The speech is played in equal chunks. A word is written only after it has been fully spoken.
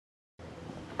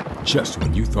Just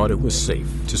when you thought it was safe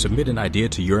to submit an idea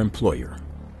to your employer,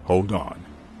 hold on.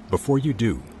 Before you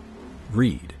do,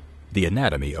 read The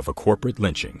Anatomy of a Corporate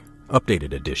Lynching,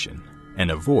 Updated Edition, and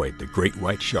avoid the Great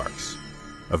White Sharks.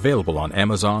 Available on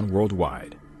Amazon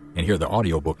worldwide. And hear the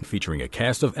audiobook featuring a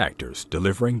cast of actors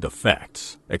delivering the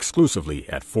facts exclusively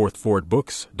at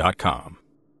fourthfordbooks.com.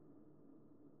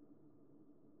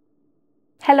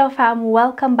 Hello fam,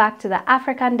 welcome back to the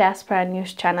African Diaspora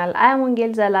News channel. I am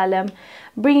Wongel Zelalem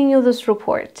bringing you this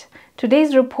report.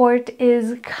 Today's report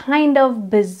is kind of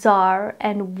bizarre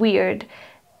and weird.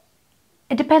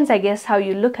 It depends, I guess, how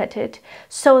you look at it.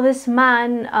 So this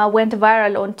man went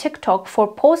viral on TikTok for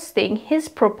posting his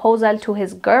proposal to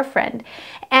his girlfriend.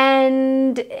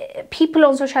 And people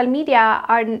on social media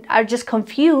are just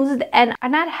confused and are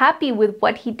not happy with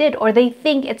what he did, or they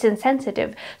think it's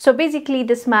insensitive. So basically,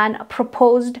 this man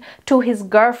proposed to his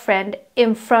girlfriend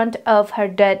in front of her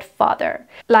dead father,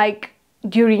 like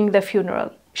during the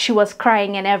funeral. She was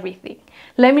crying and everything.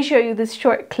 Let me show you this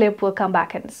short clip. We'll come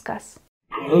back and discuss.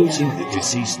 Proposing the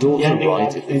deceased daughter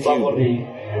right at the funeral,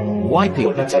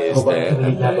 wiping the tears there.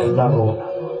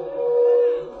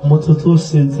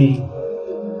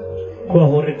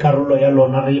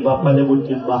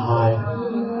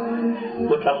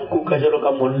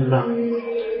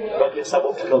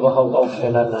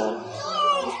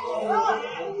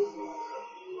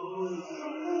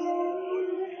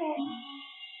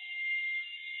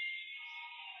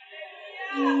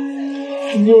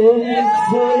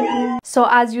 So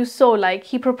as you saw, like,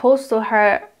 he proposed to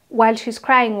her while she's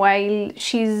crying, while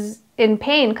she's in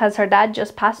pain because her dad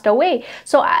just passed away.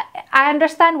 So I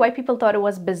understand why people thought it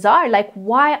was bizarre. Like,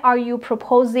 why are you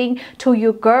proposing to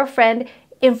your girlfriend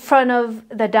in front of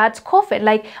the dad's coffin?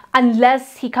 Like,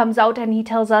 unless he comes out and he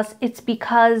tells us it's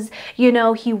because, you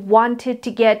know, he wanted to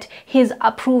get his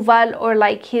approval or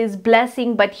like his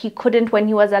blessing, but he couldn't when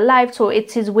he was alive, so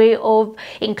it's his way of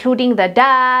including the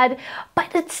dad.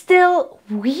 But it's still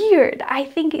weird. I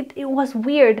think it was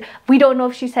weird. We don't know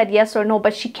if she said yes or no,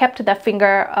 but she kept the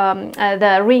finger,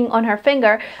 the ring on her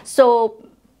finger, so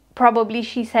probably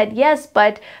she said yes.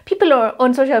 But people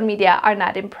on social media are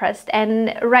not impressed,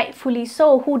 and rightfully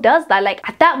so. Who does that? Like,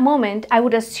 at that moment, I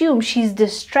would assume she's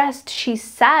distressed, she's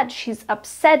sad, she's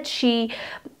upset. She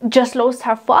just lost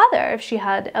her father. If she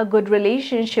had a good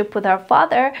relationship with her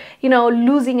father, you know,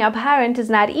 losing a parent is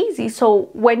not easy. So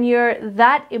when you're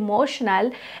that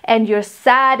emotional and you're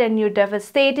sad and you're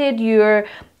devastated, you're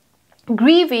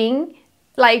grieving,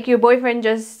 like your boyfriend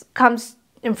just comes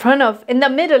in the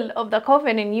middle of the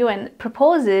coffin in you and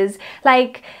proposes,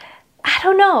 like, I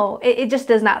don't know, it just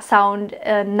does not sound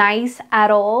nice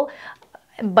at all.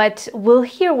 But we'll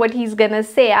hear what he's gonna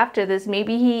say after this.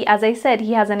 Maybe he, as I said,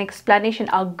 he has an explanation,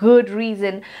 a good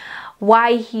reason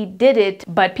why he did it.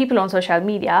 But people on social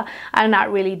media are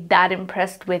not really that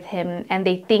impressed with him, and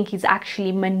they think he's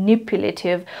actually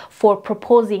manipulative for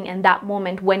proposing in that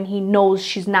moment when he knows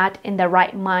she's not in the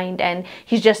right mind, and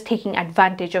he's just taking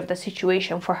advantage of the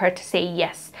situation for her to say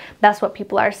yes. That's what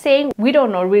people are saying. We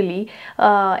don't know really,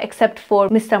 except for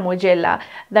Mr. Mojela,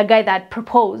 the guy that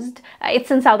proposed.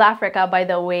 It's in South Africa, by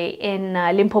the way, in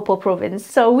Limpopo province.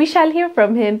 So we shall hear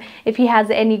from him if he has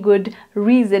any good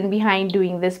reason behind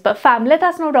doing this. But fam, let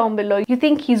us know down below. You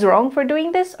think he's wrong for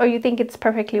doing this, or you think it's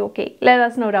perfectly okay? Let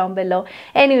us know down below.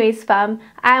 Anyways fam,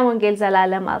 I am Wongel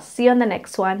Zelalem. I'll see you on the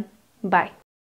next one. Bye.